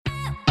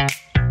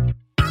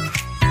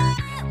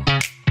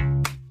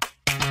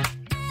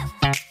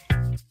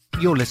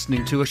You're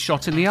listening to A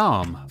Shot in the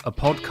Arm, a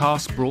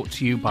podcast brought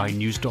to you by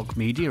Newsdoc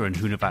Media and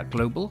Hunavac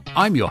Global.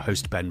 I'm your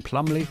host, Ben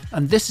Plumley,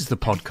 and this is the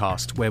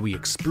podcast where we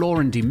explore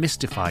and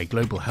demystify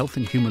global health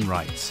and human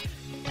rights.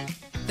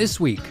 This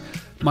week,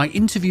 my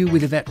interview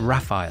with Yvette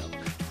Raphael,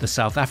 the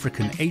South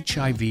African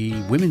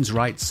HIV, women's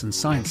rights and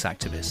science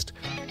activist.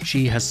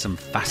 She has some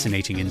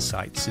fascinating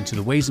insights into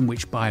the ways in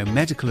which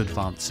biomedical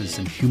advances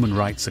and human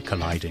rights are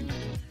colliding.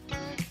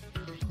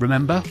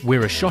 Remember,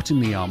 we're A Shot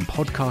in the Arm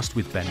podcast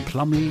with Ben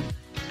Plumley.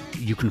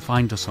 You can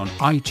find us on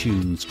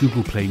iTunes,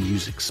 Google Play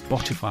Music,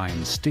 Spotify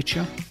and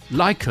Stitcher.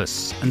 Like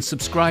us and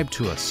subscribe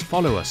to us.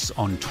 Follow us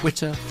on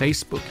Twitter,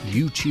 Facebook,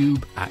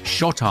 YouTube at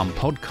Shot Arm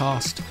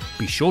Podcast.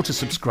 Be sure to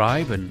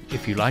subscribe and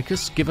if you like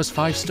us, give us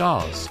 5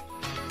 stars.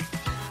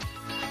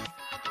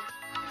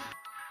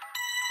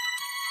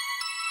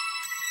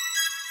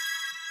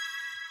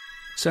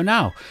 So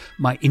now,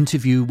 my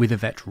interview with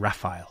Yvette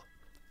Raphael.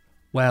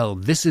 Well,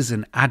 this is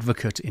an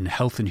advocate in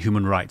health and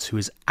human rights who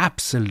is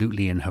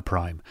absolutely in her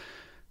prime.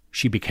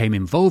 She became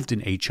involved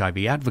in HIV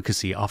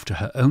advocacy after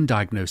her own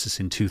diagnosis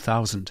in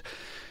 2000.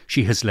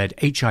 She has led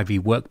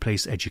HIV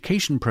workplace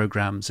education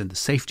programs in the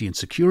safety and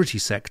security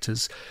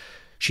sectors.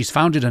 She's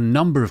founded a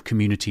number of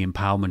community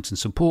empowerment and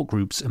support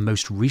groups, and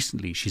most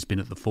recently she's been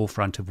at the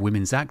forefront of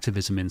women's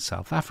activism in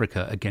South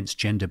Africa against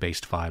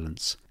gender-based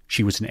violence.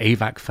 She was an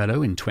AVAC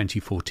Fellow in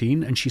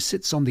 2014, and she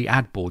sits on the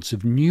ad boards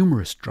of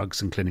numerous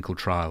drugs and clinical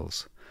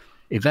trials.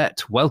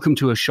 Yvette, welcome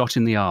to A Shot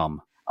in the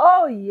Arm.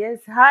 Oh, yes.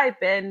 Hi,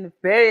 Ben.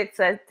 Very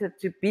excited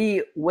to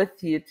be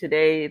with you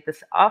today,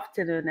 this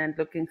afternoon, and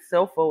looking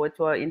so forward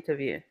to our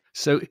interview.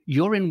 So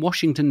you're in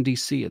Washington,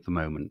 D.C. at the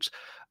moment.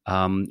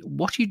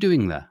 What are you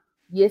doing there?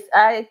 Yes,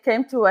 I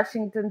came to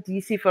Washington,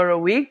 D.C. for a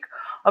week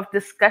of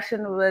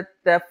discussion with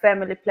the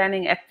family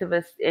planning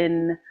activists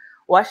in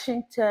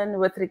Washington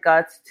with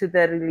regards to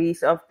the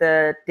release of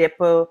the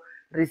DEPO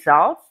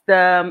results,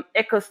 the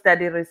ECHO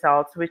study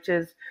results, which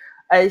is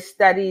a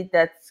study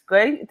that's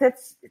going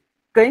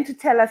to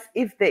tell us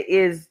if there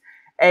is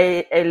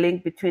a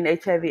link between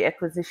HIV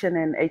acquisition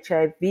and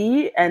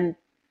HIV and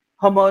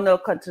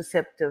hormonal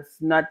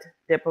contraceptives, not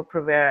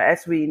Depo-Provera,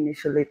 as we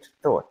initially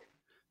thought.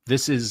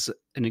 This is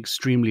an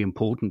extremely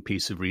important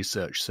piece of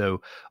research,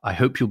 so I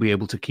hope you'll be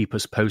able to keep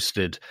us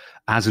posted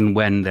as and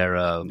when there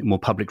are more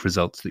public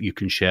results that you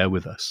can share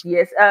with us.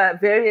 Yes,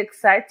 very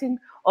exciting,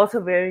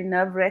 also very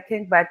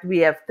nerve-wracking, but we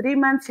have 3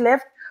 months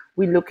left.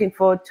 We're looking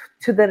forward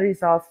to the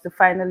results to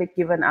finally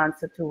give an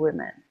answer to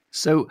women.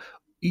 So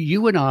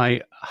you and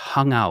I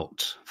hung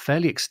out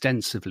fairly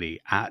extensively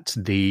at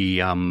the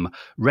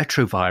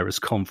retrovirus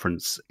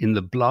conference in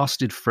the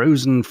blasted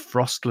frozen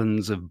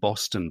frostlands of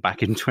Boston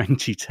back in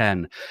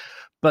 2010.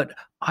 But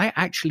I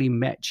actually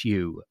met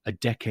you a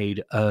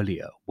decade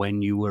earlier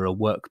when you were a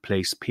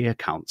workplace peer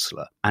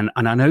counselor. And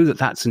I know that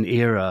that's an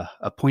era,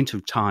 a point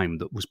of time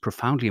that was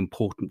profoundly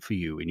important for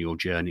you in your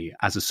journey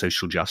as a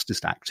social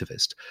justice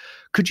activist.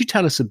 Could you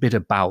tell us a bit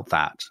about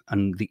that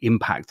and the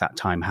impact that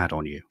time had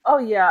on you? Oh,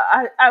 yeah.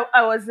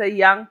 I was a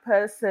young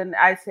person.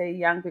 I say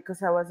young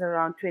because I was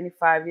around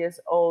 25 years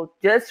old,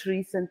 just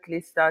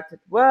recently started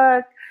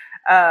work,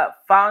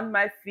 found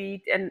my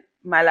feet, and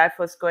my life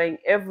was going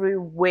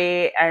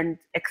everywhere and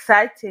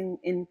exciting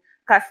in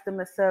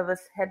customer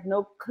service, had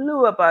no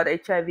clue about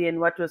HIV and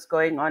what was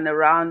going on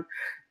around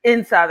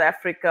in South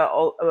Africa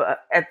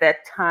at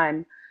that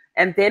time.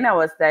 And then I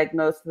was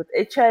diagnosed with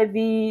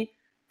HIV,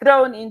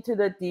 thrown into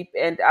the deep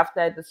end after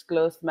I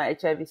disclosed my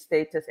HIV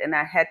status, and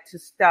I had to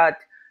start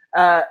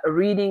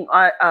reading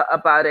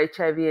about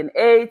HIV and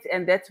AIDS.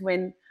 And that's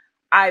when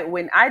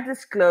I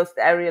disclosed,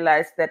 I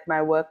realized that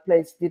my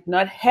workplace did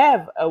not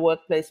have a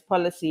workplace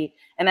policy,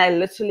 and I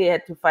literally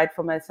had to fight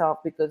for myself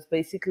because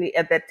basically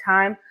at that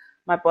time,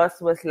 my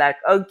boss was like,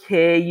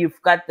 okay,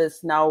 you've got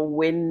this now.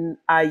 When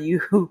are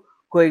you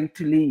going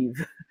to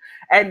leave?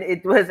 And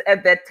it was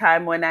at that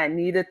time when I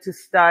needed to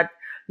start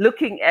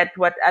looking at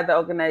what other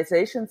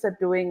organizations are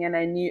doing. And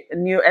I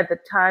knew at the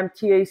time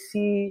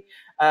TAC,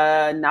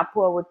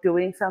 NAPWA were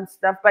doing some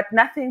stuff, but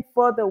nothing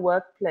for the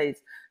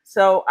workplace.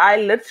 So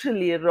I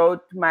literally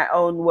wrote my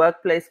own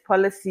workplace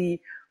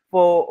policy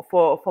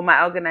for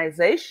my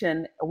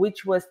organization,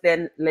 which was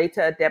then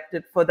later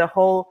adapted for the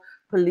whole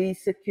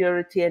police,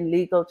 security, and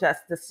legal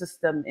justice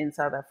system in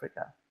South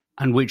Africa.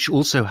 And which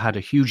also had a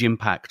huge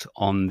impact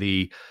on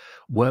the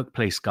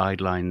workplace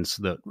guidelines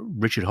that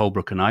Richard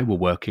Holbrooke and I were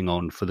working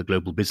on for the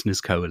Global Business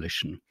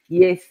Coalition.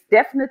 Yes,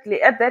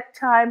 definitely. At that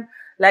time,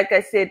 like I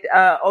said,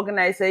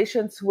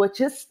 organizations were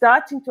just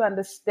starting to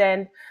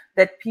understand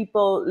that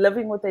people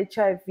living with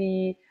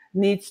HIV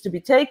needs to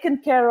be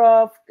taken care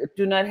of,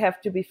 do not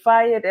have to be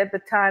fired at the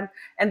time.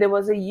 And there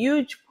was a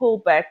huge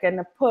pullback and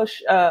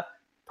a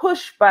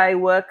push by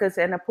workers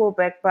and a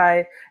pullback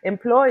by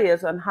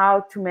employers on how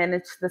to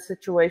manage the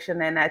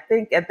situation. And I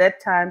think at that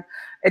time,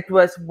 it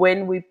was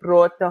when we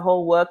brought the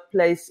whole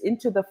workplace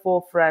into the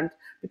forefront,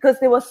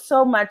 because there was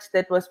so much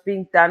that was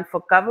being done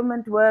for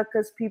government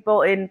workers,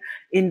 people in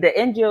the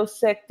NGO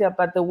sector,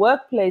 but the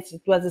workplace,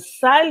 it was a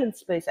silent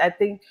space. I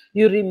think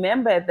you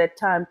remember at that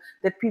time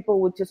that people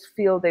would just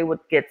feel they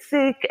would get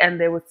sick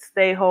and they would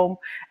stay home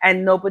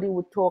and nobody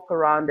would talk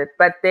around it.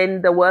 But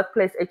then the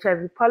workplace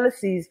HIV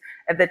policies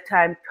at that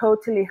time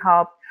totally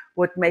helped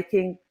with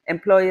making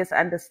employers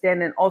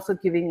understand and also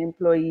giving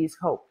employees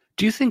hope.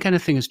 Do you think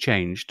anything has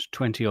changed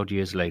 20 odd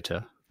years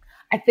later?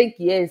 I think,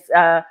 yes,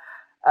 a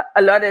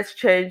lot has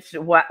changed.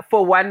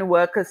 For one,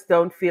 workers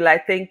don't feel, I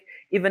think,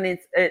 even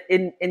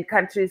in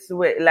countries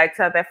like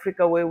South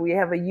Africa, where we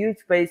have a huge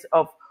base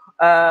of,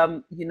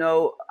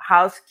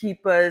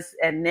 housekeepers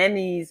and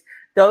nannies,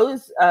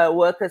 those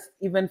workers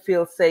even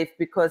feel safe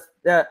because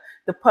the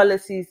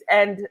policies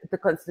and the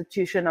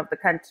constitution of the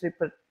country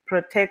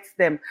protects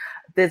them.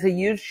 There's a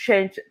huge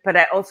change, but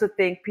I also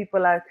think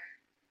people are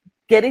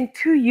getting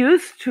too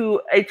used to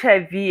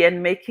HIV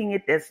and making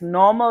it as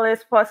normal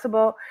as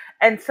possible.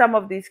 And some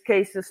of these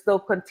cases still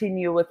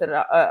continue with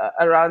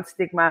around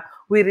stigma.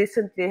 We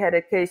recently had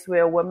a case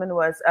where a woman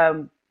was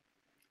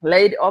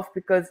laid off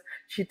because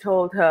she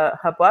told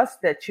her boss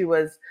that she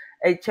was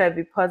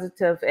HIV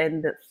positive,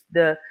 and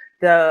the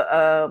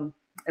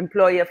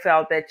employer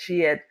felt that she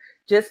had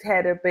just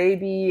had a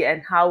baby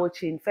and how would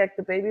she infect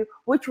the baby,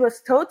 which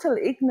was total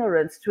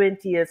ignorance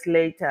 20 years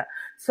later.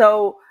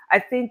 So I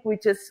think we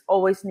just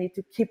always need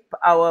to keep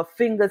our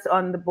fingers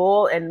on the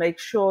ball and make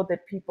sure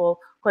that people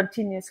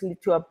continuously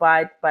to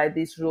abide by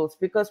these rules,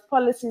 because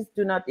policies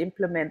do not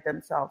implement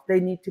themselves. They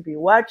need to be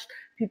watched.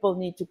 People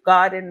need to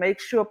guard and make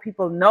sure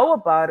people know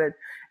about it.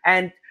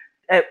 And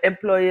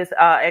employers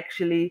are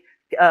actually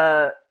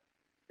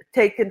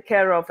taken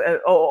care of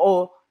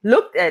or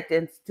looked at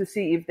and to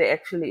see if they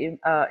actually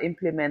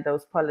implement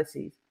those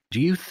policies. Do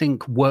you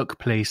think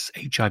workplace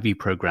HIV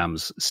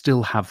programs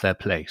still have their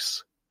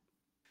place?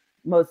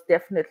 Most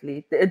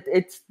definitely.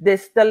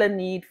 There's still a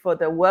need for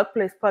the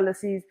workplace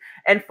policies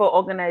and for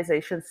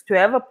organizations to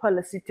have a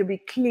policy to be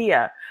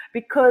clear,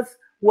 because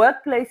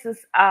workplaces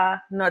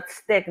are not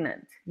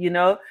stagnant.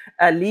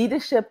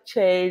 Leadership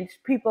change,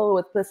 people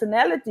with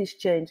personalities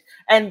change.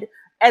 And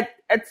at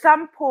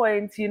some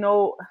point,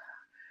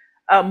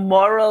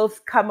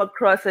 morals come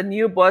across. A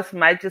new boss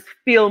might just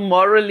feel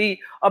morally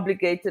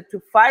obligated to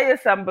fire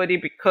somebody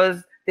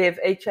because they have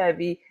HIV.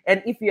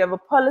 And if you have a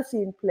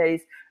policy in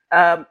place,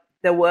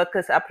 the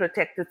workers are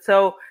protected.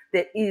 So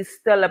there is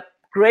still a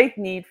great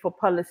need for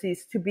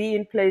policies to be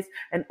in place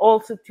and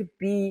also to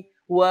be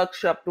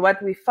workshopped.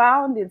 What we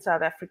found in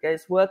South Africa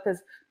is workers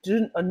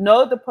do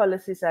know the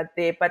policies are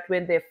there, but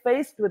when they're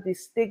faced with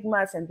these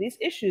stigmas and these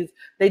issues,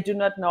 they do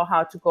not know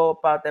how to go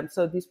about them.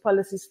 So these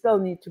policies still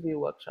need to be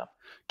workshopped.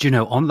 Do you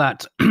know, on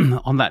that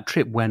on that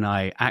trip when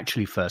I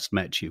actually first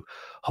met you,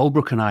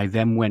 Holbrook and I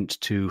then went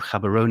to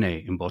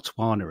Gaborone in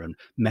Botswana and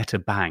met a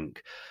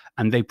bank,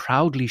 and they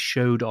proudly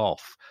showed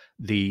off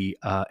the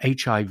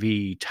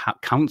HIV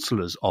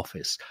counselor's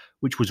office,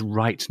 which was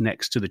right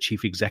next to the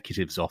chief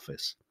executive's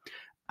office.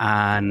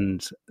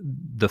 And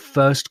the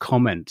first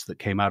comment that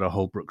came out of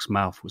Holbrook's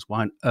mouth was,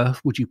 why on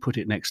earth would you put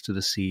it next to the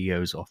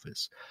CEO's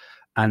office?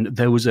 And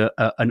there was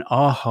an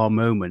aha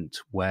moment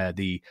where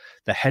the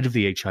head of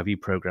the HIV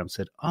program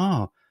said,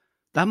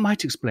 that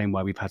might explain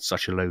why we've had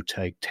such a low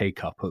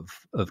take up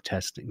of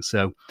testing.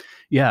 So,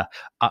 yeah,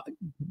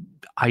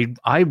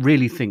 I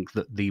really think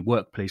that the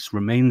workplace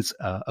remains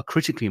a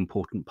critically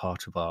important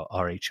part of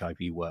our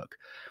HIV work.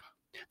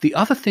 The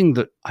other thing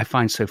that I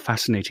find so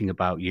fascinating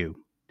about you,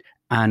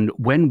 and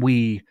when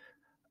we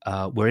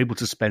were able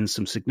to spend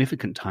some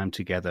significant time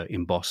together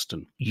in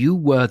Boston, you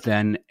were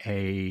then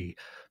a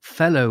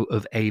fellow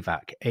of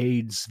AVAC,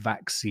 AIDS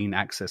Vaccine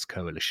Access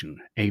Coalition,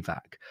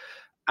 AVAC.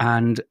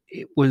 And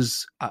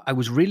I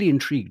was really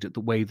intrigued at the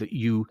way that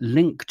you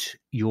linked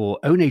your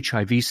own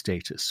HIV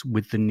status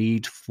with the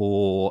need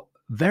for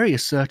very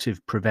assertive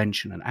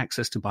prevention and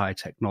access to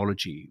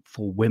biotechnology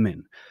for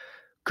women.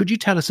 Could you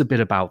tell us a bit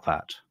about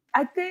that?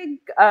 I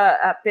think,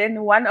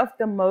 Ben, one of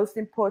the most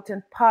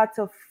important parts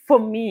for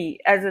me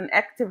as an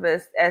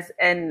activist, as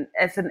an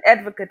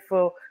advocate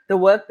for the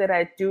work that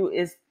I do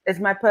is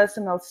my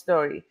personal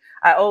story.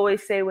 I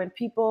always say when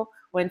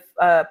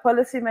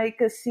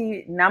policymakers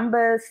see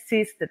numbers,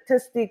 see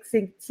statistics,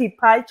 see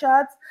pie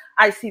charts,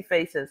 I see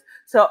faces.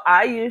 So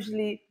I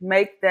usually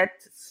make that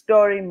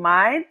story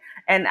mine,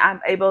 and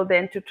I'm able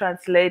then to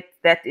translate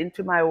that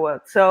into my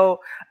work. So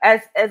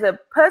as a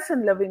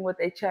person living with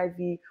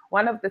HIV,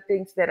 one of the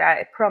things that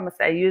I promise,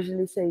 I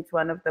usually say it's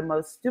one of the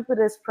most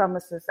stupidest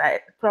promises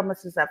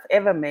I've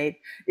ever made,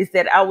 is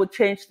that I would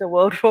change the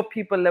world for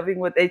people living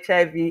with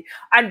HIV.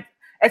 And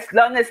as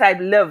long as I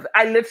live,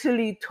 I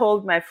literally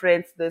told my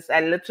friends this. I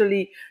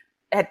literally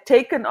had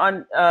taken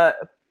on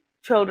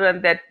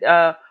children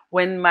that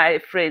when my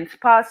friends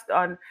passed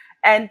on,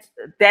 And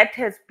that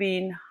has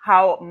been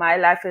how my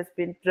life has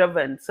been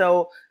driven.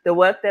 So the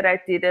work that I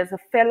did as a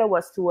fellow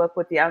was to work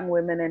with young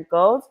women and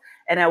girls.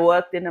 And I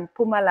worked in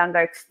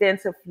Mpumalanga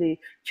extensively,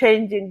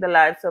 changing the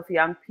lives of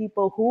young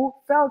people who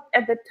felt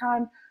at the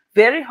time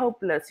very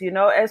hopeless. You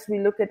know, as we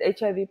look at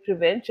HIV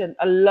prevention,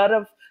 a lot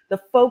of the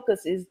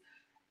focus is,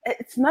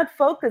 it's not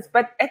focused,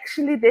 but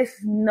actually there's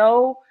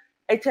no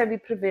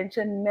HIV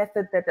prevention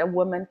method that a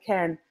woman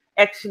can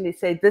actually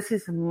say, this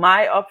is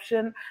my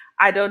option.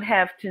 I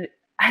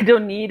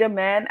don't need a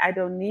man. I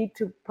don't need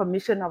to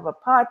permission of a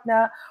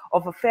partner,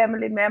 of a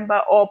family member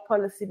or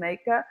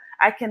policymaker.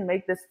 I can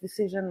make this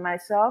decision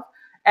myself.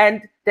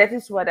 And that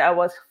is what I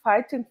was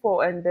fighting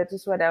for. And that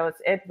is what I was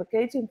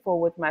advocating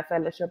for with my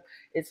fellowship,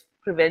 is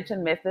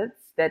prevention methods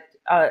that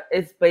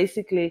is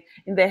basically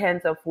in the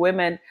hands of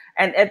women.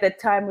 And at the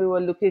time we were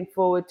looking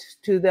forward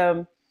to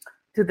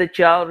the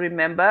gel,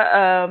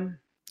 remember?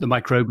 The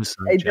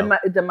microbicide gel.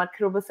 The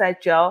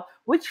microbicide gel,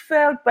 which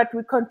failed, but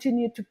we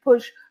continue to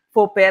push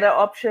for better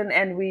option.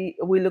 And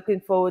we're looking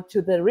forward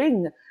to the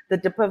ring, the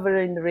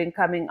Depo-Provera ring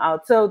coming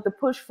out. So the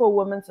push for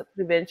women's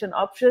prevention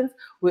options.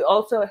 We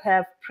also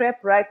have PrEP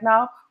right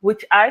now,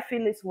 which I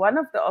feel is one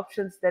of the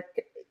options that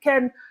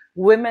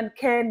women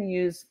can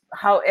use.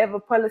 However,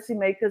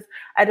 policymakers,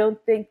 I don't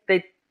think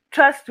they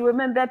trust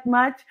women that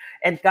much.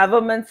 And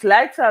governments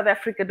like South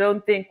Africa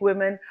don't think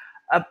women,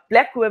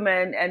 Black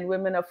women and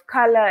women of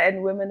color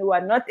and women who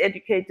are not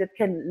educated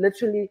can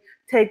literally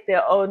take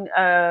their own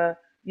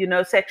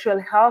sexual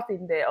health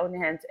in their own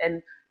hands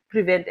and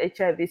prevent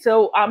HIV.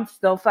 So I'm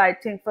still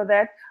fighting for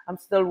that. I'm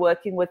still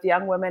working with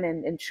young women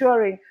and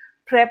ensuring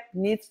PrEP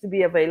needs to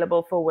be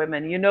available for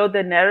women. You know,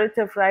 the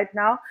narrative right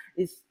now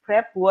is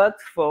PrEP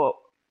works for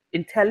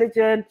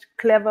intelligent,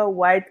 clever,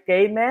 white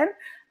gay men.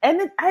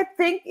 And I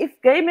think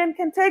if gay men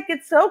can take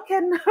it, so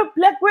can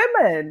Black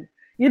women.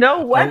 You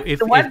know, what's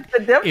the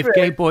difference? If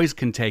gay boys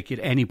can take it,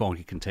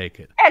 anybody can take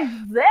it.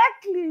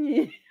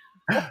 Exactly.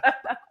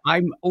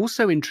 I'm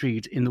also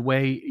intrigued in the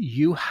way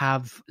you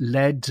have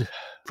led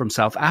from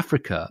South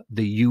Africa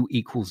the U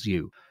equals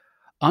U.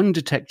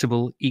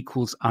 Undetectable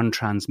equals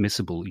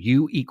untransmissible.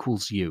 U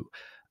equals U.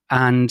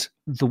 And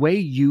the way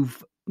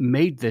you've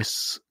made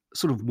this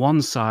sort of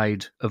one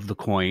side of the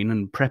coin,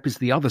 and PrEP is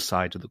the other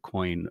side of the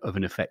coin of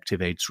an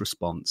effective AIDS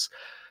response.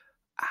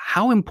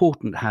 How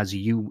important has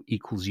U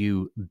equals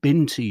U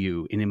been to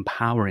you in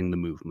empowering the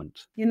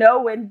movement? You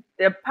know, when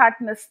the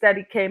partner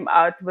study came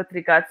out with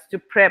regards to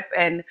PrEP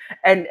and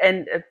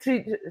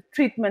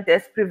treatment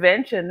as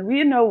prevention,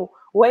 we know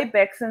way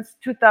back since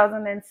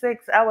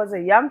 2006, I was a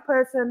young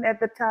person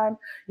at the time,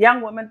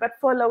 young woman, but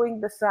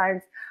following the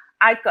science,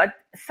 I got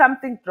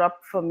something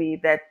dropped for me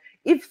that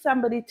if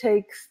somebody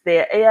takes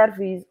their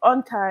ARVs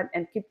on time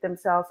and keep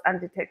themselves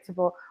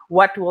undetectable,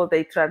 what will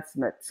they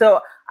transmit? So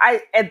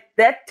I, at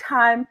that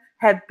time,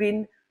 had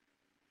been,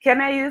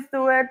 can I use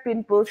the word,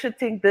 been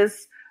bullshitting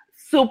this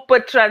super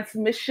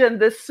transmission,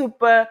 this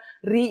super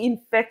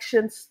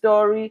reinfection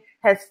story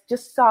has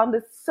just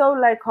sounded so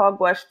like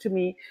hogwash to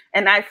me.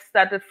 And I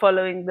started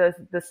following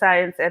the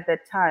science at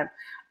that time.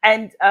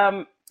 And,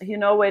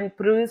 when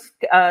Bruce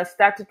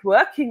started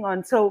working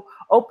on so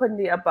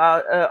openly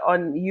about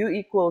on U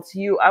equals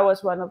U, I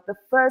was one of the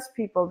first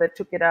people that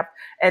took it up,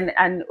 and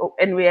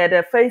we had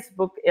a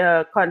Facebook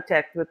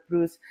contact with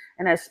Bruce,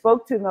 and I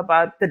spoke to him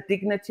about the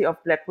dignity of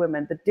Black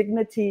women, the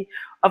dignity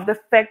of the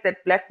fact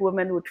that Black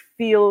women would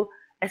feel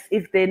as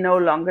if they're no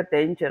longer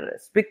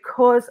dangerous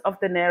because of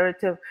the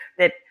narrative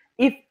that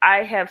if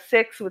I have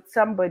sex with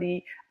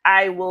somebody,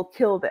 I will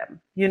kill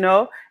them,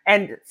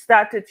 and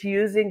started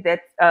using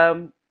that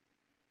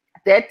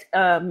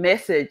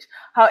message.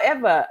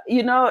 However,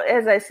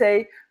 as I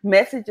say,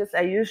 messages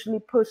are usually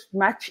pushed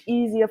much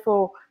easier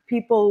for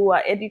people who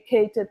are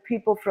educated,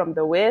 people from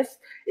the West.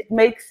 It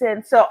makes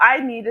sense. So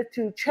I needed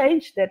to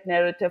change that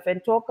narrative and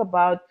talk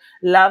about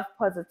love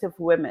positive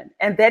women.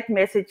 And that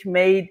message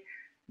made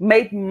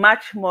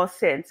much more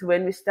sense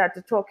when we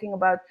started talking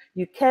about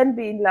you can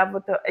be in love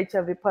with an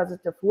HIV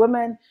positive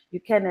woman, you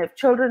can have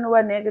children who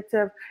are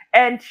negative,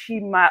 and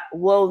she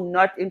will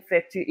not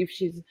infect you if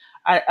she's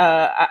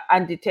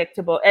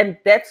undetectable. And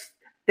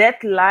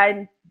that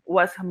line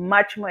was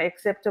much more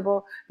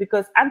acceptable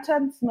because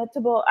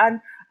untransmittable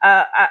and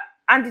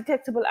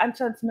undetectable,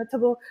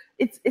 untransmittable,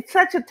 it's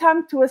such a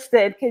tongue twister.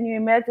 And can you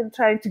imagine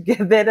trying to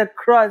get that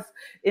across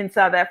in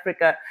South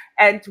Africa?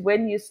 And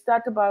when you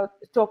start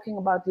talking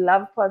about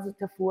love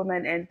positive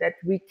women and that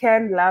we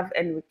can love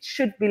and we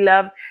should be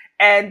loved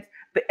and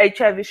the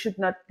HIV should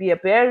not be a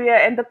barrier,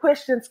 and the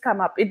questions come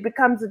up, it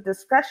becomes a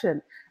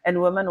discussion,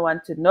 and women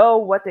want to know,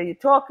 what are you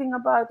talking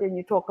about? And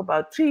you talk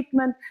about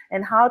treatment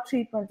and how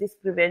treatment is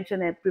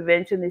prevention and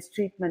prevention is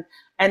treatment.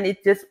 And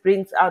it just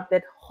brings out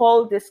that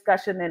whole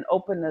discussion and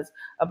openness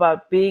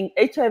about being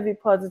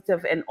HIV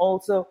positive and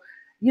also,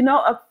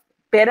 a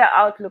better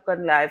outlook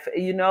on life.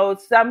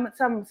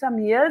 Some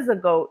years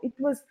ago, it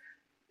was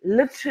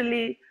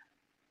literally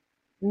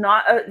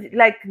not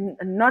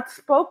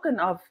spoken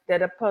of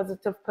that a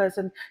positive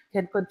person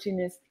can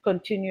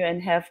continue and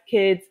have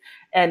kids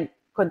and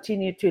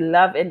continue to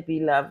love and be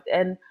loved.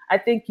 And I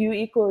think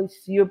you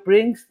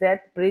brings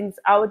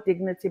our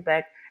dignity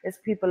back as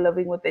people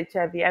living with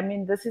HIV. I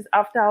mean, this is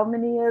after how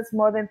many years?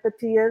 More than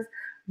 30 years.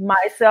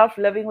 Myself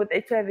living with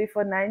HIV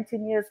for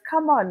 19 years.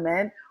 Come on,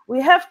 man.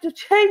 We have to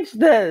change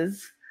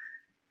this.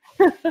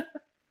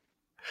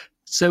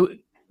 So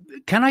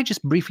can I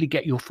just briefly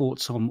get your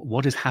thoughts on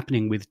what is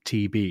happening with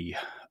TB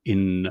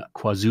in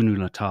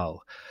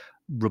KwaZulu-Natal?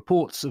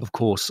 Reports, of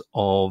course,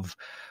 of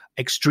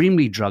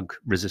extremely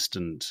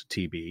drug-resistant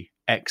TB,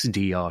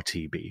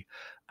 XDR-TB.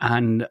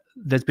 And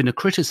there's been a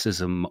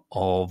criticism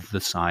of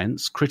the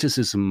science,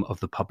 criticism of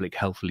the public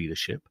health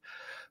leadership.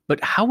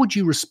 But how would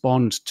you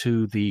respond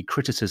to the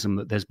criticism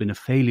that there's been a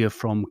failure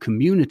from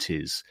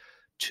communities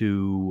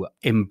to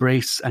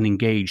embrace and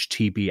engage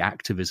TB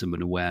activism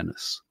and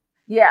awareness?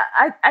 Yeah,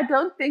 I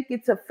don't think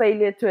it's a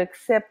failure to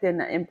accept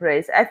and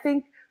embrace. I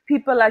think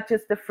people are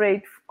just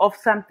afraid of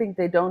something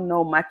they don't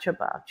know much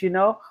about. You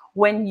know,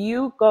 when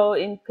you go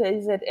in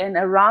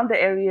KZN around the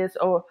areas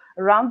or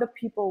around the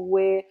people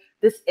where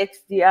this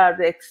XDR,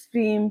 the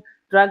extreme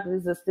drug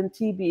resistant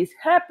TB, is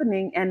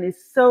happening and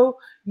is so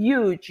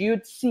huge,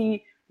 you'd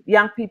see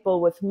young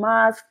people with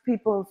masks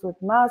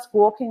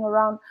walking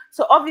around.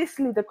 So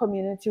obviously the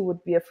community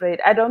would be afraid.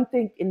 I don't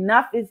think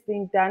enough is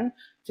being done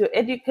to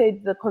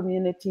educate the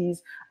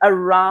communities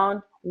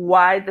around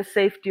why the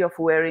safety of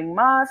wearing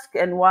masks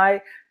and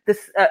why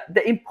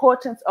the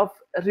importance of,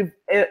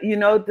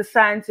 the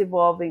science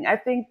evolving. I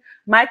think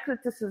my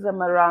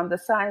criticism around the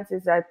science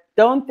is I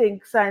don't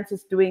think science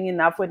is doing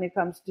enough when it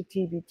comes to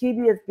TB.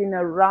 TB has been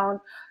around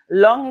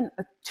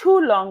too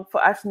long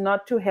for us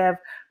not to have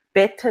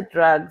better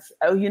drugs.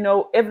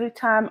 Every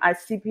time I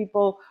see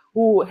people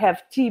who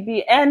have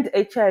TB and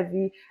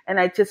HIV, and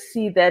I just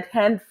see that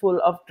handful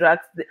of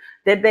drugs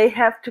that they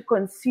have to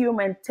consume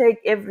and take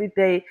every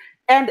day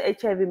and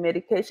HIV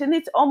medication,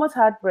 it's almost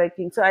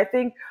heartbreaking. So I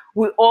think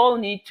we all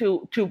need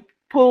to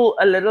pull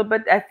a little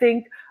bit. I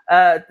think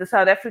the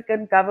South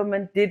African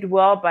government did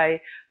well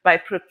by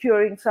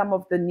procuring some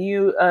of the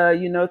new,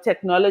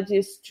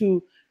 technologies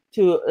to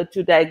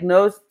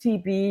diagnose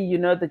TB.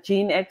 The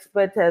gene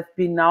expert has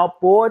been now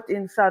bought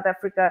in South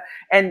Africa,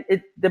 and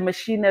the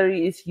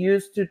machinery is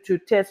used to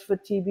test for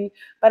TB.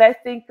 But I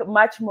think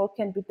much more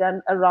can be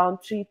done around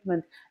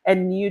treatment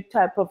and new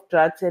type of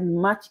drugs and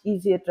much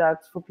easier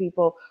drugs for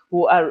people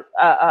who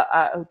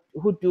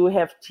who do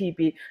have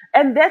TB.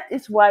 And that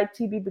is why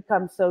TB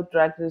becomes so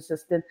drug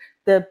resistant.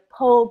 The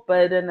whole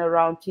burden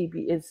around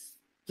TB is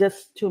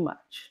just too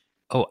much.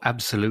 Oh,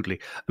 absolutely.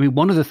 I mean,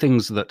 one of the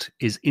things that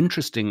is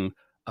interesting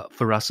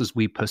for us as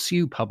we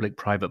pursue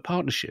public-private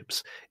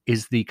partnerships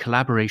is the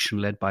collaboration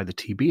led by the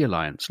TB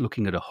Alliance,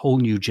 looking at a whole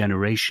new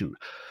generation,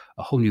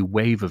 a whole new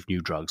wave of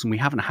new drugs, and we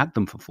haven't had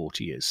them for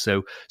 40 years.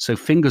 So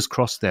fingers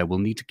crossed there. We'll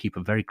need to keep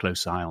a very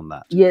close eye on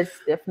that. Yes,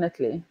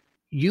 definitely.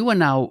 You are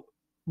now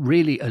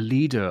really a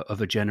leader of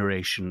a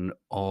generation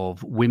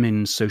of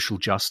women social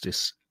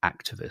justice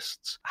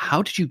activists.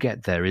 How did you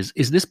get there? Is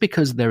this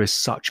because there is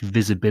such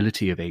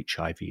visibility of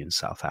HIV in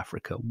South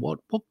Africa? What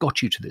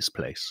got you to this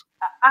place?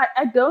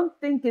 I don't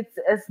think it's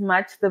as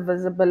much the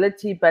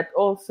visibility, but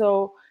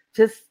also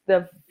just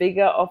the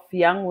vigor of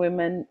young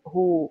women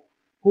who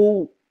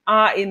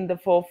are in the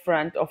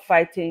forefront of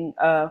fighting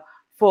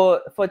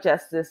for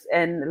justice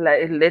and,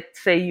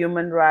 let's say,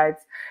 human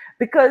rights.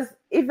 Because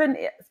even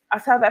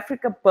South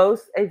Africa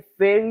boasts a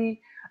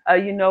very,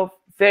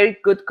 very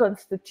good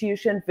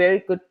constitution, very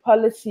good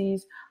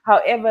policies.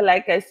 However,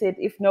 like I said,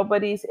 if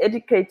nobody is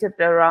educated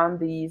around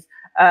these,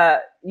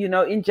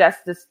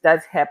 injustice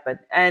does happen.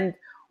 And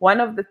one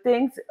of the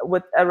things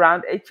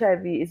around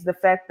HIV is the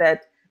fact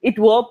that it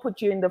will put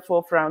you in the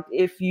forefront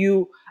if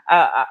you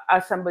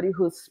are somebody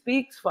who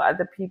speaks for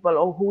other people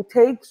or who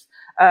takes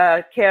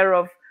care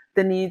of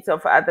the needs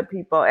of other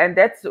people. And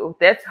that's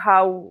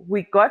how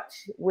we got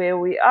where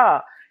we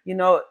are,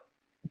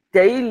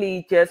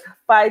 daily just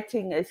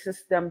fighting a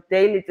system,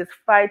 daily just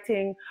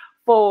fighting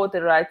for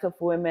the rights of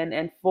women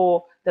and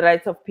for the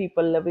rights of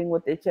people living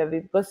with HIV,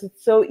 because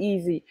it's so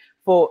easy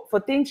for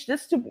things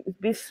just to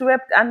be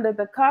swept under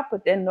the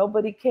carpet and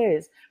nobody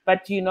cares.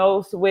 But,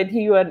 so when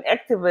you're an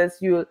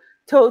activist, you're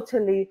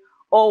totally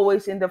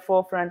always in the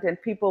forefront,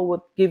 and people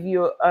would give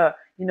you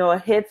a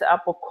heads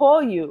up or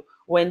call you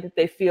when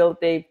they feel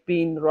they've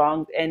been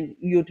wronged, and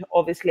you'd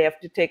obviously have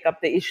to take up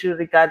the issue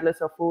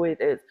regardless of who it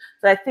is.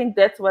 So I think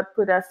that's what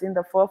put us in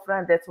the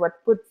forefront. That's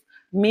what puts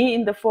me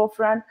in the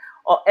forefront.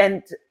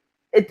 And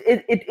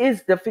it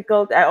is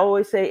difficult. I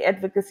always say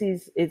advocacy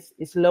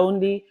is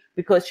lonely,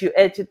 because you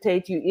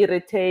agitate, you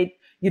irritate,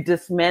 you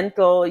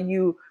dismantle,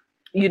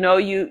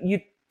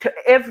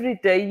 every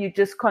day you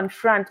just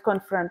confront,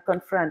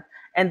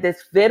 and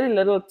there's very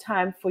little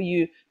time for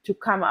you to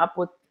come up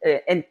with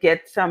and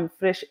get some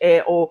fresh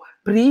air or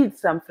breathe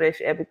some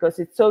fresh air, because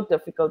it's so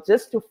difficult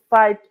just to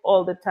fight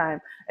all the time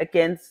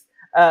against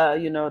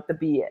the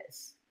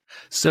BS.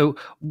 So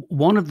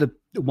one of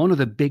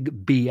the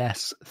big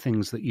BS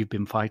things that you've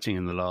been fighting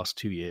in the last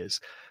 2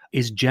 years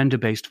is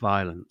gender-based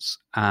violence,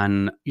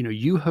 and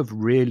you've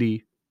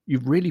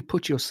really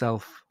put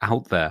yourself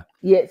out there.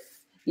 Yes.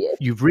 Yes.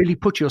 You've really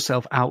put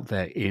yourself out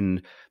there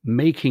in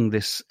making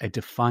this a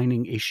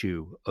defining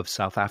issue of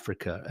South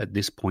Africa at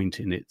this point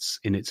in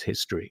its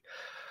history.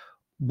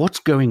 What's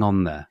going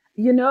on there?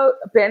 You know,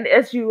 Ben,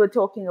 as you were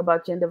talking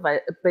about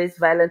gender-based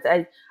violence,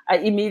 I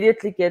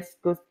immediately get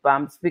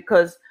goosebumps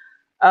because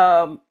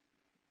 2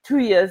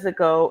 years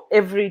ago,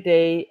 every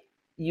day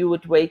you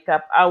would wake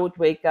up, I would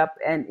wake up,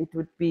 and it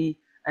would be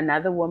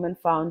another woman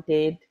found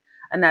dead,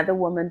 another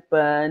woman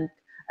burned,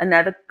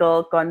 another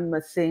girl gone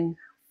missing,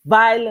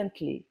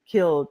 violently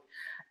killed.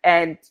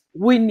 And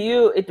we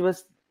knew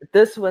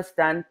this was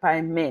done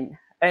by men.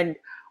 And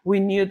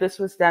we knew this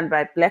was done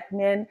by Black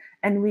men.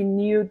 And we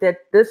knew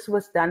that this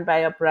was done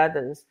by our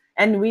brothers.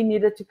 And we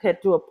needed to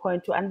get to a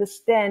point to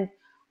understand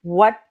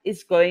what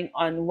is going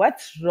on,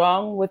 what's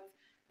wrong with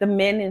the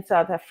men in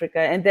South Africa.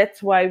 And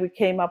that's why we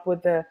came up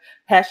with the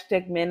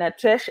hashtag Men Are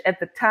Trash. At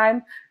the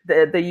time,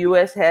 the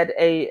US had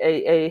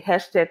a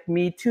hashtag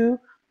Me Too.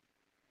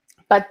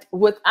 But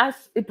with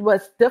us, it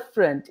was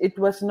different. It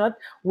was not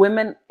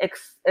women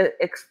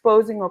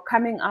exposing or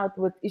coming out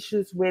with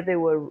issues where they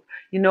were,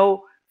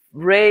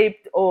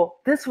 raped, or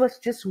this was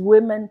just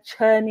women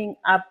churning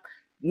up,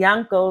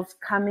 young girls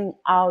coming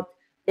out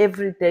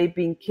every day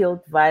being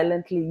killed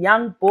violently,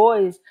 young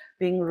boys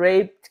being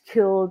raped,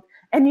 killed.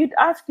 And you'd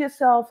ask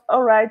yourself,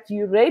 all right,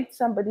 you raped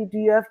somebody, do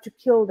you have to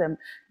kill them?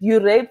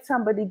 You raped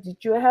somebody, did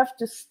you have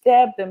to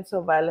stab them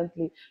so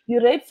violently?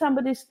 You raped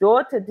somebody's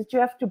daughter, did you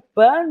have to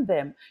burn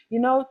them?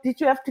 Did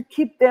you have to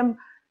keep them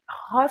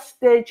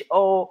hostage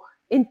or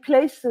in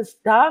places,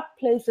 dark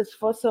places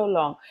for so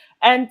long?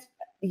 And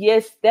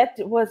yes, that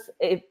was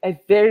a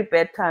very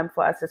bad time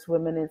for us as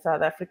women in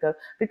South Africa,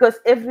 because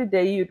every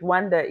day you'd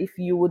wonder if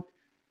you would,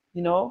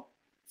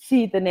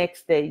 see the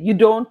next day. You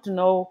don't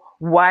know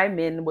why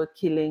men were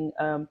killing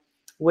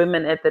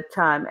women at the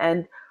time.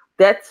 And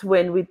that's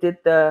when we did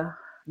the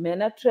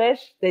Men Are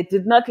Trash. They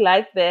did not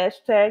like the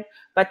hashtag,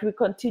 but we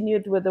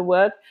continued with the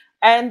work.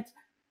 And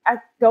I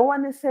don't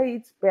want to say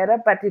it's better,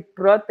 but it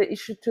brought the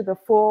issue to the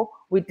fore.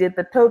 We did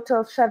the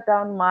total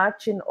shutdown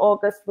march in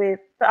August,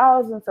 where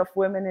thousands of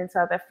women in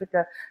South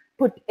Africa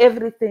put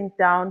everything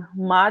down,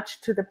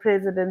 marched to the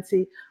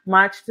presidency,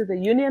 marched to the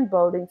union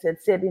buildings and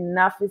said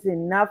enough is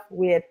enough.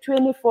 We had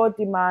 24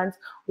 demands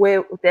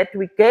that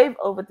we gave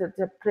over to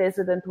the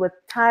president with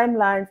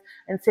timelines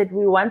and said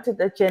we wanted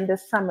a gender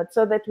summit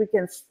so that we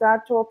can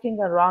start talking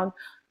around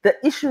the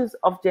issues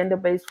of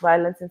gender-based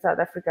violence in South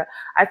Africa.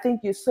 I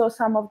think you saw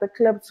some of the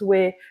clips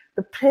where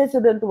the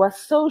president was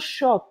so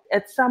shocked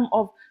at some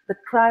of the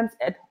crimes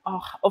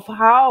of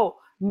how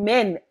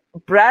men,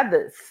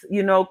 brothers,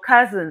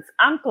 cousins,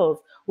 uncles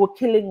were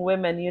killing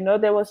women.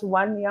 There was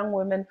one young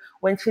woman,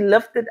 when she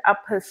lifted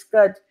up her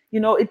skirt,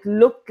 it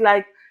looked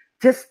like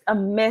just a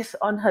mess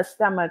on her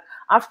stomach.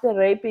 After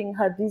raping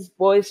her, these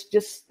boys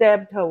just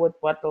stabbed her with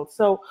bottles.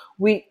 So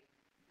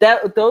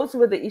those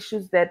were the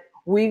issues that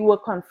we were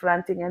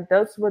confronting, and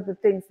those were the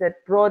things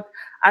that brought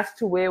us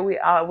to where we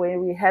are, where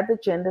we had the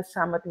gender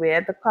summit, we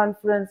had the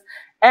conference,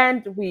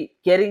 and we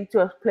getting to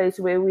a place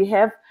where we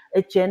have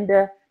a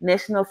gender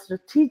national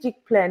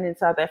strategic plan in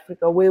South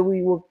Africa, where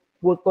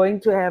we're going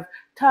to have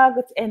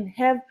targets and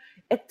have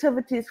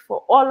activities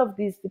for all of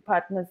these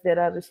departments that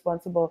are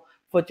responsible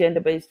for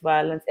gender-based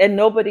violence, and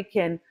nobody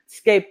can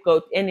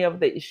scapegoat any of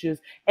the issues,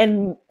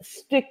 and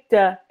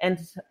stricter and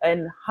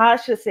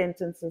harsher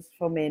sentences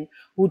for men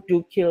who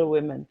do kill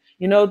women.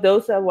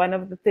 Those are one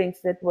of the things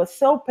that was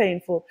so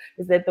painful,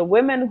 is that the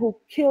women who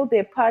kill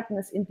their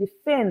partners in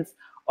defense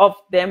of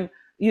them,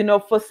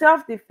 for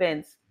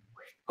self-defense,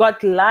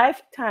 got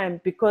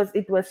lifetime because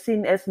it was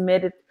seen as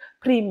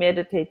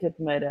premeditated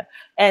murder.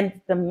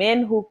 And the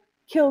men who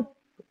kill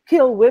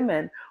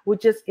women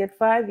would just get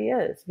 5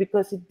 years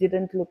because it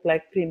didn't look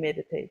like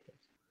premeditated.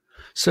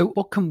 So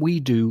what can we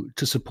do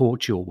to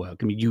support your work?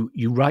 I mean,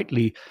 you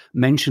rightly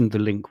mentioned the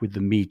link with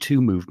the Me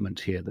Too movement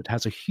here that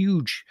has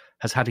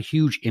had a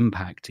huge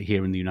impact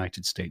here in the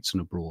United States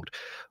and abroad.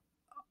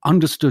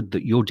 Understood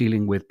that you're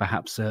dealing with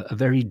perhaps a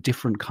very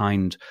different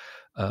kind,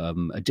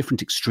 a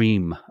different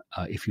extreme,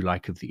 if you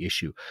like, of the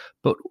issue.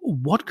 But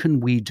what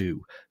can we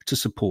do to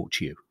support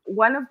you?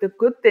 One of the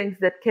good things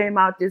that came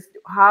out is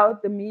how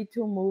the Me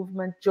Too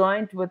movement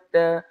joined with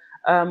the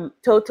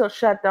total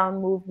shutdown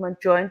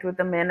movement, joined with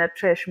the Men Are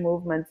Trash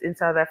movement in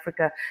South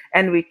Africa,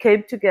 and we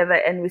came together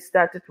and we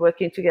started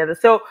working together.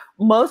 So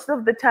most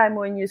of the time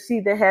when you see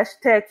the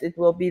hashtags, it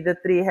will be the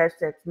three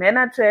hashtags: Men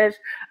Are Trash,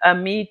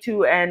 Me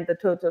Too, and the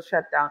total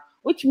shutdown,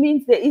 which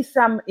means there is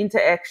some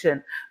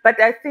interaction. But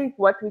I think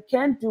what we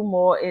can do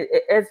more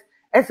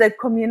as a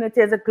community,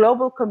 as a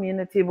global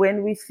community,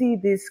 when we see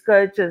these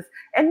scourges,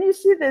 and you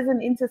see there's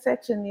an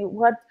intersection.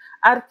 What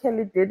R.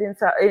 Kelly did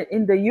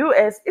in the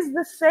US is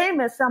the same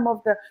as some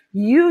of the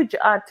huge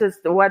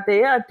artists, what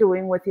they are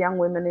doing with young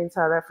women in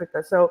South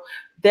Africa. So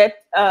that,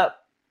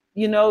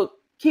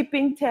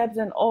 keeping tabs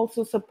and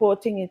also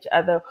supporting each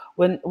other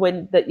when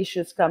the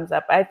issues comes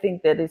up, I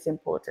think that is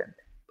important.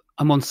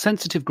 I'm on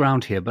sensitive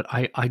ground here, but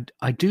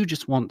I do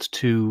just want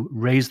to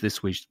raise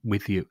this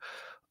with you.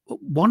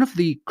 One of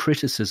the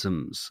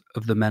criticisms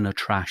of the Men Are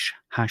Trash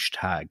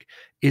hashtag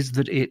is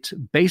that it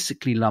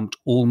basically lumped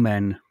all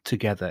men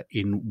together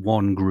in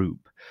one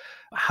group.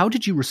 How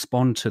did you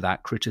respond to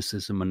that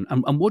criticism?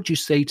 And what do you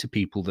say to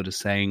people that are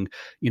saying,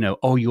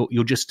 oh,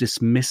 you're just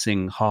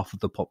dismissing half of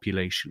the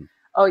population?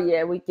 Oh,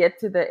 yeah, we get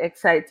to the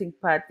exciting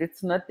part.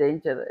 It's not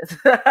dangerous.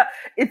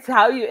 It's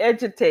how you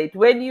agitate.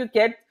 When you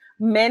get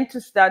men to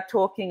start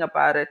talking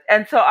about it.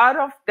 And so out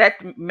of that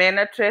Men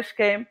Are Trash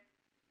came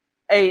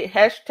a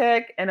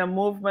hashtag and a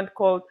movement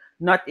called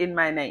Not In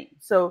My Name.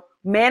 So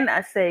men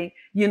are saying,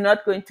 you're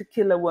not going to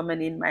kill a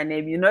woman in my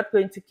name. You're not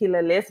going to kill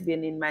a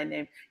lesbian in my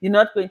name. You're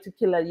not going to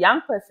kill a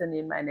young person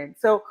in my name.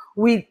 So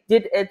we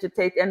did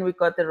agitate and we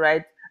got the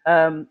right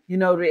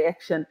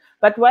reaction.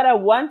 But what I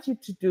want you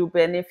to do,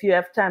 Ben, if you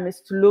have time,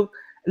 is to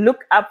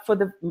look up for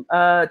the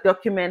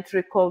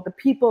documentary called The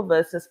People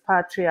versus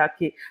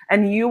Patriarchy,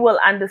 and you will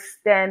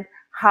understand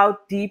how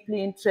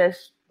deeply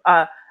entrenched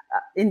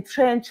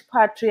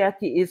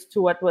patriarchy is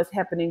to what was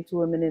happening to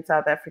women in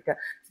South Africa.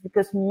 It's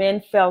because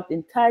men felt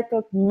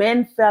entitled,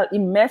 men felt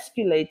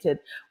emasculated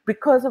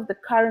because of the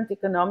current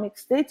economic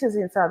status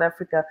in South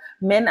Africa.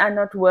 Men are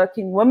not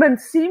working. Women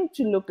seem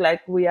to look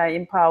like we are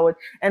empowered,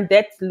 and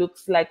that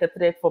looks like a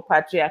threat for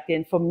patriarchy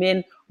and for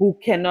men who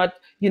cannot,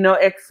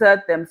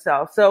 exert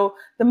themselves. So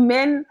the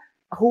men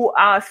who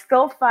are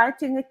still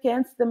fighting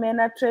against the Men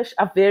Are Trash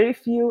are very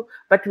few,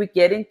 but we're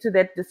getting to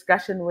that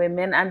discussion where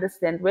men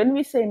understand. When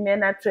we say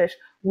Men Are Trash,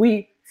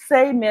 we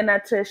say Men Are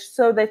Trash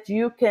so that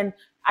you can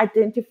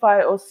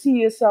identify or see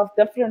yourself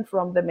different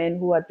from the men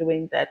who are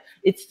doing that.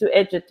 It's to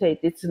agitate.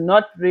 It's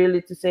not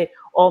really to say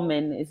all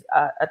men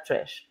are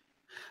trash.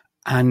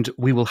 And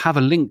we will have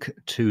a link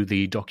to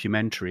the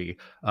documentary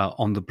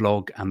on the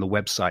blog and the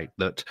website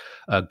that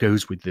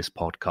goes with this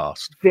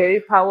podcast.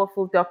 Very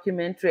powerful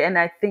documentary. And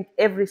I think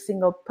every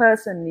single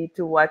person needs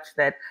to watch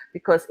that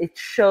because it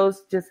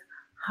shows just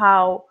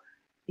how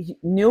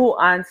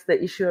nuanced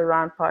the issue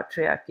around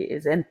patriarchy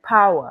is, and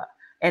power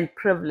and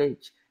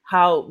privilege,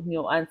 how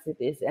nuanced it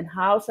is, and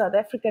how South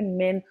African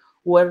men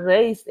were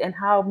raised and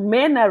how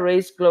men are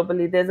raised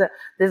globally.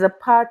 There's a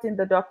part in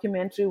the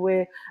documentary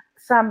where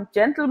some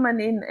gentleman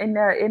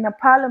in a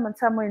parliament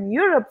somewhere in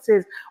Europe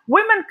says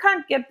women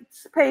can't get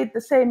paid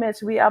the same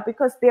as we are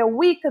because they're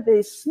weaker,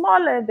 they're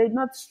smaller, they're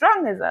not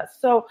strong as us.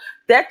 So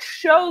that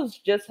shows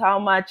just how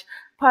much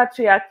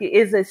patriarchy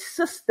is a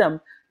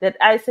system that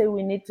I say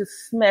we need to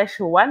smash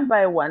one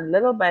by one,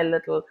 little by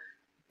little,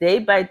 day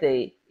by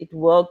day. It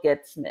will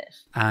get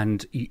smashed.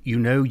 And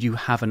you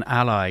have an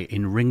ally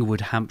in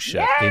Ringwood,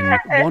 Hampshire, in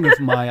one of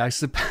my, I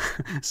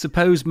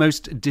suppose,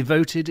 most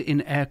devoted,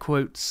 in air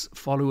quotes,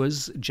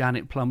 followers,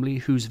 Janet Plumley,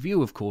 whose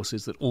view, of course,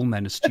 is that all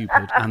men are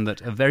stupid and that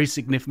a very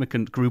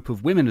significant group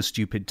of women are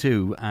stupid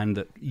too, and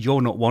that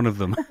you're not one of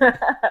them.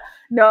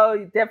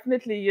 No,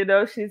 definitely,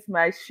 she's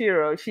my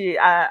hero.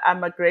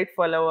 I'm a great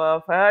follower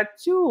of her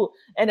too,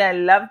 and I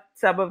love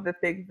some of the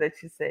things that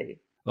she says.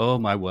 Oh,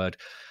 my word.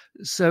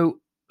 So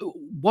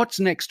what's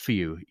next for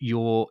you?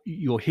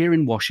 You're here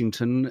in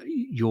Washington.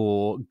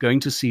 You're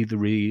going to see the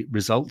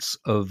results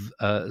of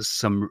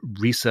some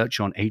research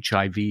on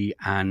HIV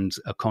and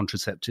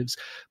contraceptives,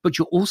 but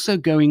you're also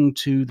going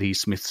to the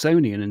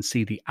Smithsonian and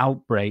see the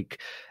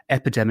Outbreak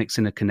Epidemics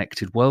in a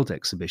Connected World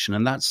exhibition.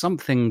 And that's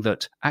something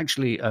that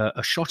actually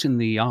A Shot in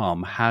the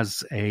Arm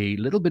has a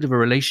little bit of a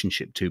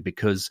relationship to,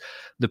 because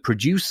the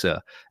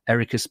producer,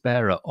 Eric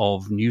Espera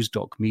of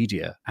Newsdoc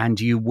Media, and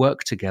you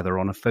work together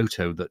on a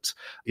photo that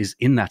is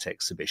in that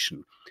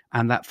exhibition.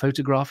 And that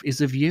photograph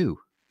is of you.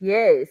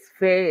 Yes,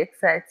 very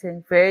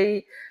exciting.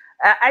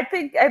 I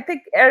think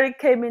Eric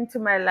came into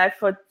my life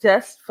for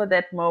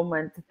that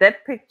moment.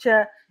 That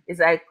picture is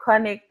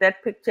iconic.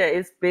 That picture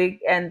is big,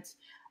 and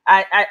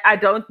I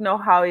don't know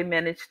how he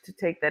managed to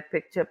take that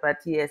picture, but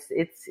yes,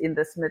 it's in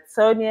the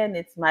Smithsonian.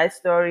 It's my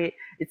story.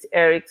 It's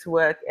Eric's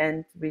work,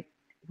 and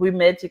we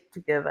magic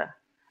together.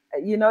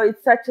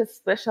 It's such a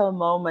special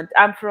moment.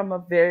 I'm from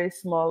a very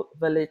small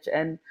village,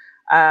 and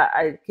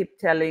I keep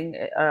telling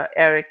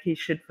Eric he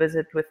should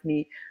visit with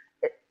me.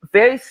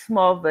 Very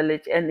small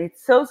village, and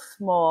it's so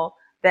small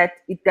that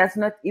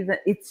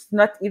it's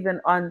not even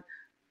on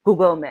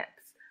Google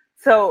Maps.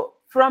 So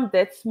from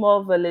that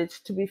small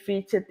village to be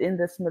featured in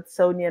the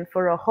Smithsonian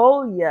for a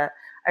whole year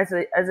as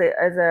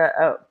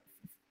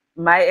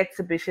my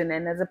exhibition,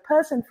 and as a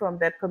person from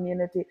that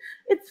community,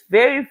 it's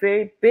very,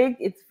 very big.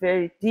 It's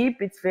very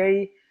deep. It's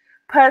very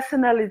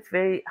personal. It's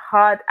very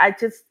hard.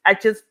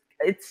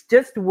 It's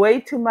just way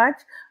too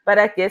much. But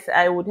I guess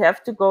I would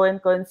have to go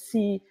and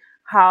see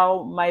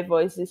how my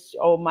voice is,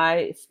 or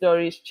my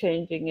story is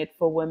changing it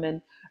for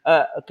women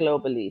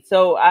globally.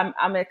 So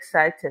I'm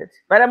excited,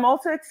 but I'm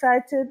also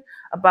excited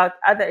about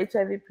other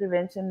HIV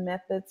prevention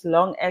methods,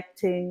 long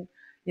acting,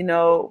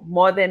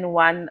 more than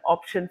one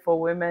option for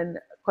women,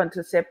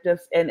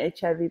 contraceptives and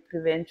HIV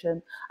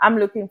prevention. I'm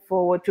looking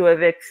forward to a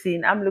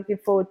vaccine. I'm looking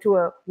forward to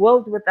a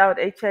world without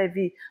HIV,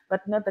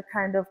 but not the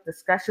kind of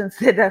discussions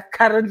that are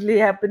currently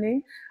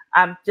happening.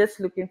 I'm just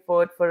looking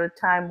forward for a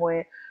time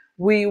where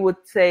we would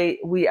say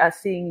we are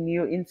seeing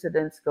new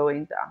incidents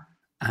going down.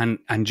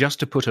 And just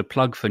to put a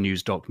plug for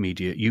Newsdoc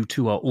Media, you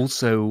two are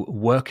also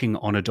working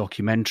on a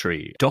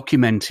documentary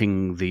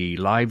documenting the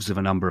lives of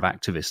a number of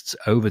activists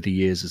over the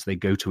years as they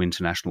go to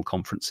international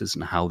conferences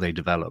and how they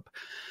develop.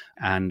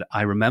 And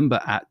I remember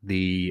at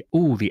the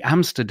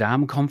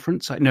Amsterdam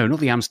conference. No, not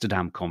the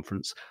Amsterdam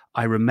conference.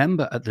 I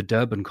remember at the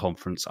Durban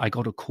conference, I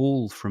got a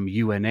call from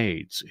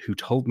UNAIDS who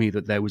told me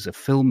that there was a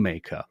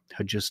filmmaker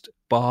had just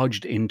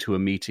barged into a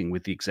meeting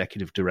with the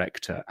executive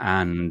director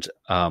and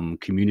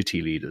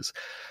community leaders.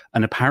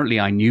 And apparently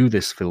I knew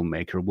this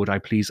filmmaker. Would I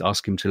please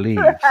ask him to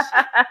leave?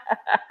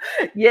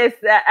 Yes,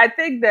 I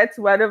think that's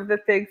one of the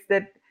things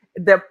that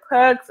the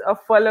perks of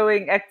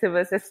following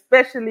activists,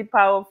 especially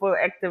powerful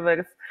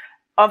activists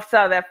of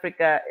South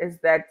Africa, is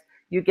that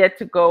you get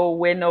to go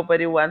where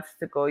nobody wants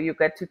to go. You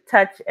get to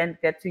touch and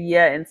get to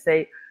hear and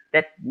say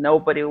that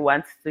nobody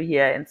wants to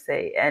hear and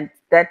say. And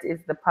that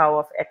is the power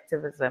of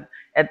activism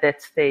at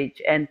that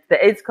stage. And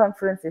the AIDS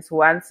conference is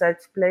one such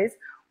place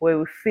where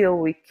we feel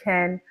we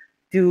can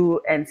do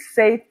and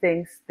say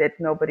things that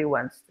nobody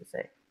wants to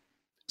say.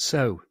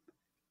 So,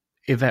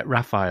 Yvette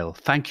Raphael,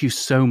 thank you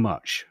so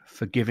much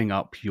for giving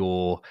up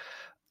your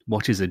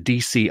what is a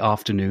DC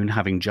afternoon,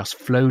 having just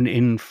flown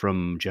in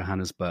from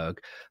Johannesburg.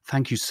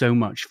 Thank you so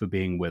much for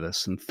being with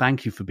us, and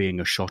thank you for being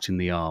a shot in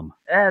the arm.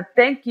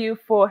 Thank you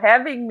for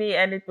having me,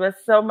 and it was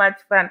so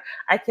much fun.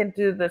 I can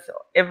do this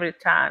every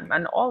time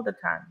and all the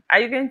time.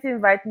 Are you going to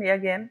invite me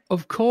again?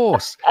 Of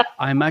course.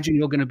 I imagine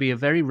you're going to be a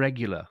very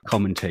regular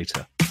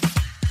commentator.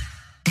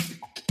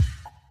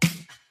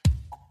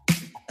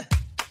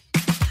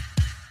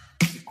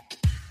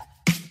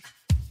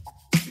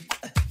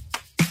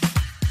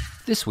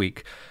 This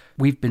week,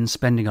 we've been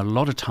spending a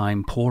lot of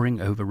time poring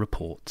over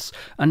reports.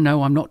 And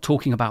no, I'm not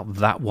talking about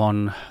that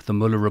one, the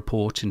Mueller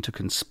report into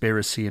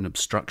conspiracy and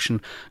obstruction.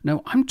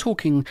 No, I'm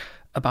talking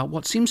about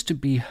what seems to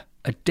be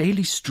a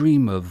daily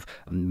stream of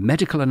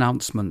medical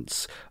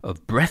announcements,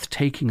 of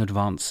breathtaking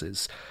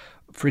advances.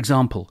 For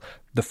example,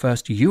 the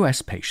first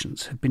US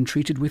patients have been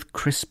treated with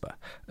CRISPR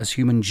as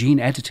human gene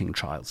editing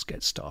trials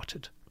get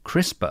started.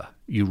 CRISPR,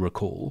 you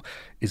recall,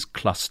 is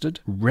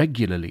clustered,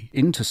 regularly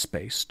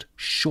interspaced,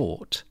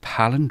 short,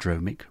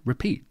 palindromic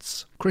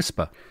repeats.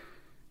 CRISPR.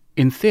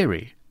 In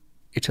theory,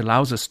 it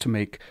allows us to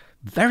make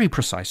very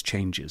precise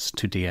changes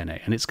to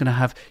DNA, and it's going to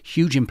have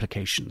huge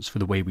implications for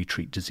the way we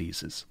treat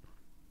diseases.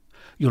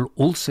 You'll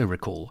also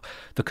recall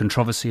the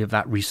controversy of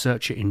that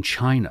researcher in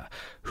China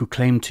who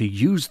claimed to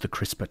use the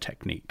CRISPR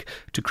technique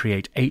to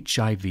create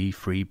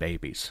HIV-free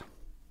babies.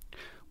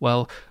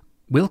 Well,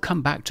 we'll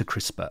come back to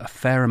CRISPR a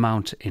fair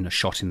amount in a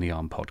Shot in the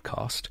Arm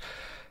podcast.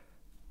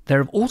 There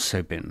have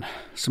also been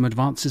some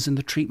advances in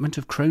the treatment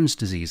of Crohn's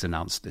disease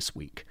announced this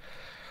week.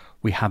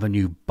 We have a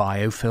new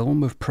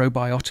biofilm of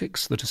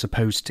probiotics that are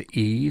supposed to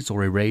ease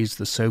or erase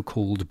the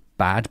so-called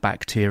bad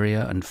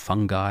bacteria and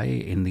fungi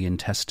in the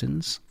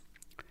intestines.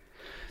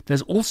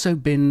 There's also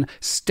been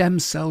stem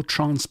cell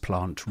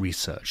transplant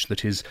research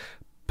that is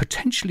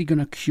potentially going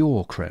to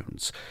cure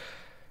Crohn's.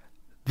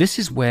 This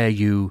is where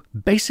you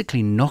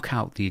basically knock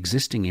out the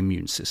existing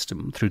immune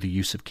system through the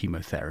use of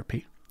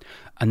chemotherapy.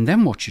 And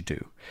then what you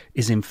do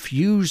is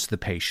infuse the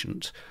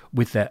patient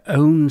with their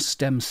own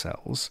stem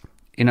cells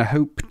in a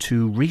hope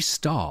to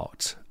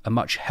restart a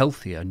much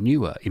healthier,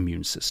 newer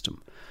immune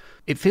system.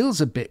 It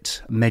feels a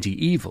bit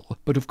medieval,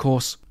 but of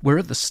course, we're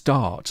at the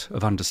start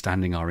of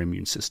understanding our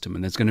immune system,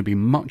 and there's going to be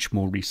much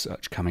more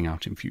research coming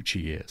out in future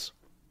years.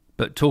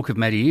 But talk of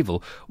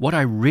medieval, what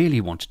I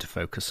really wanted to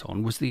focus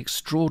on was the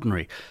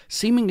extraordinary,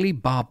 seemingly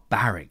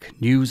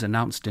barbaric news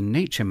announced in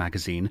Nature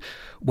magazine,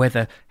 where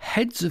the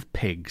heads of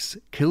pigs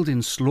killed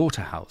in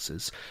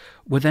slaughterhouses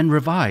were then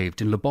revived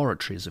in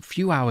laboratories a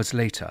few hours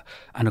later,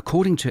 and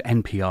according to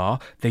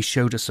NPR, they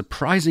showed a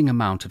surprising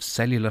amount of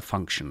cellular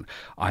function,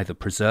 either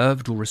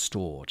preserved or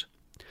restored.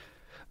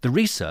 The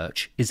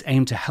research is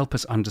aimed to help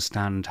us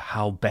understand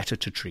how better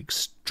to treat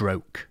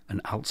stroke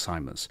and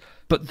Alzheimer's.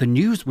 But the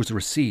news was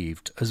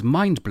received as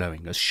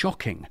mind-blowing, as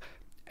shocking.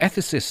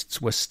 Ethicists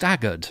were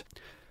staggered.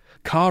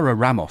 Cara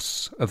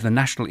Ramos of the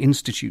National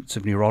Institutes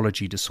of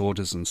Neurology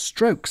Disorders and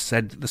Stroke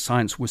said that the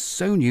science was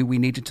so new we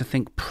needed to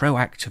think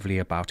proactively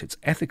about its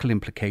ethical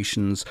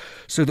implications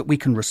so that we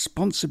can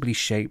responsibly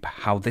shape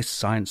how this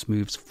science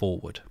moves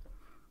forward.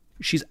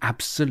 She's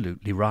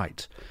absolutely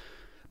right.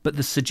 But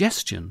the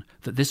suggestion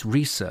that this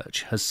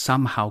research has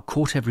somehow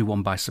caught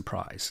everyone by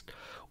surprise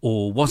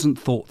or wasn't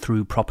thought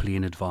through properly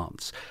in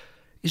advance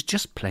is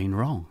just plain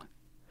wrong.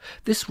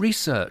 This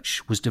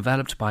research was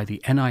developed by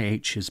the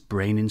NIH's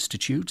Brain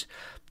Institute.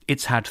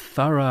 It's had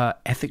thorough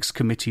ethics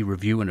committee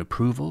review and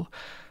approval.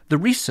 The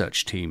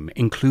research team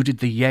included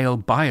the Yale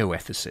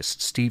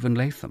bioethicist Stephen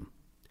Latham.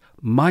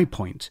 My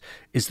point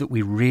is that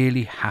we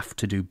really have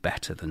to do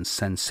better than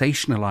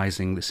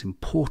sensationalizing this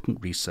important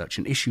research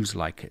and issues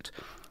like it.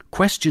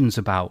 Questions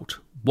about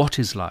what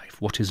is life,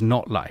 what is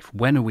not life,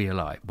 when are we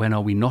alive, when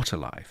are we not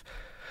alive?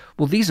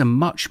 Well, these are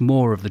much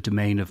more of the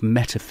domain of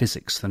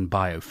metaphysics than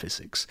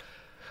biophysics.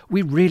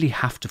 We really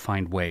have to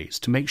find ways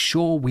to make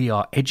sure we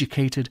are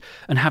educated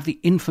and have the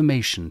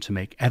information to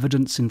make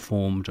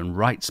evidence-informed and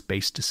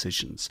rights-based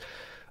decisions.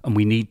 and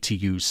we need to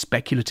use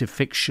speculative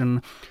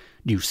fiction,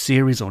 new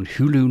series on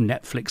Hulu,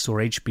 Netflix or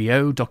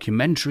HBO,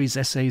 documentaries,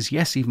 essays,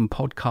 yes, even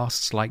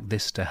podcasts like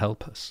this to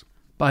help us.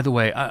 By the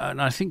way,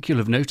 and I think you'll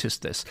have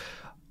noticed this,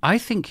 I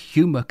think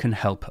humour can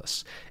help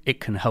us. It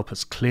can help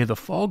us clear the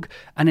fog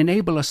and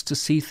enable us to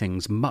see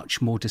things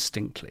much more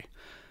distinctly.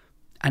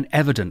 And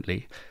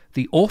evidently,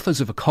 the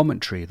authors of a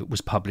commentary that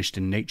was published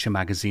in Nature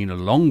magazine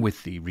along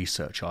with the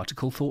research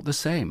article thought the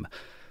same.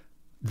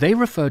 They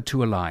referred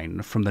to a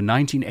line from the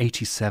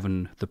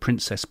 1987 The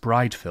Princess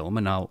Bride film,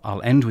 and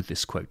I'll end with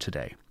this quote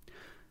today.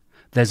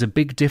 "There's a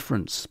big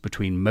difference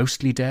between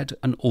mostly dead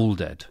and all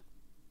dead.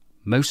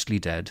 Mostly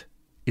dead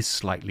is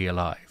slightly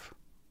alive."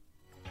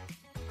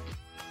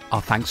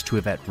 Our thanks to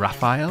Yvette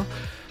Raphael.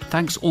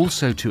 Thanks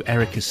also to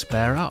Eric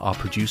Espera, our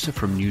producer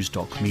from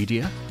Newsdoc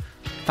Media.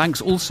 Thanks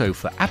also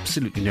for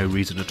absolutely no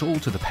reason at all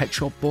to the Pet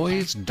Shop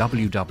Boys,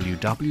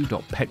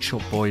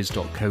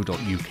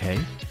 www.petshopboys.co.uk.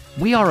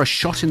 We are a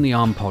Shot in the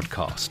Arm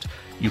podcast.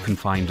 You can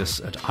find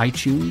us at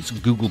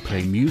iTunes, Google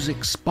Play Music,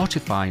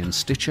 Spotify and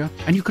Stitcher,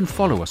 and you can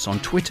follow us on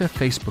Twitter,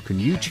 Facebook and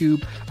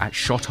YouTube at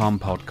Shot Arm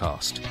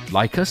Podcast.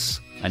 Like us,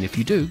 and if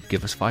you do,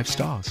 give us 5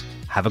 stars.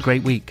 Have a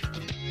great week.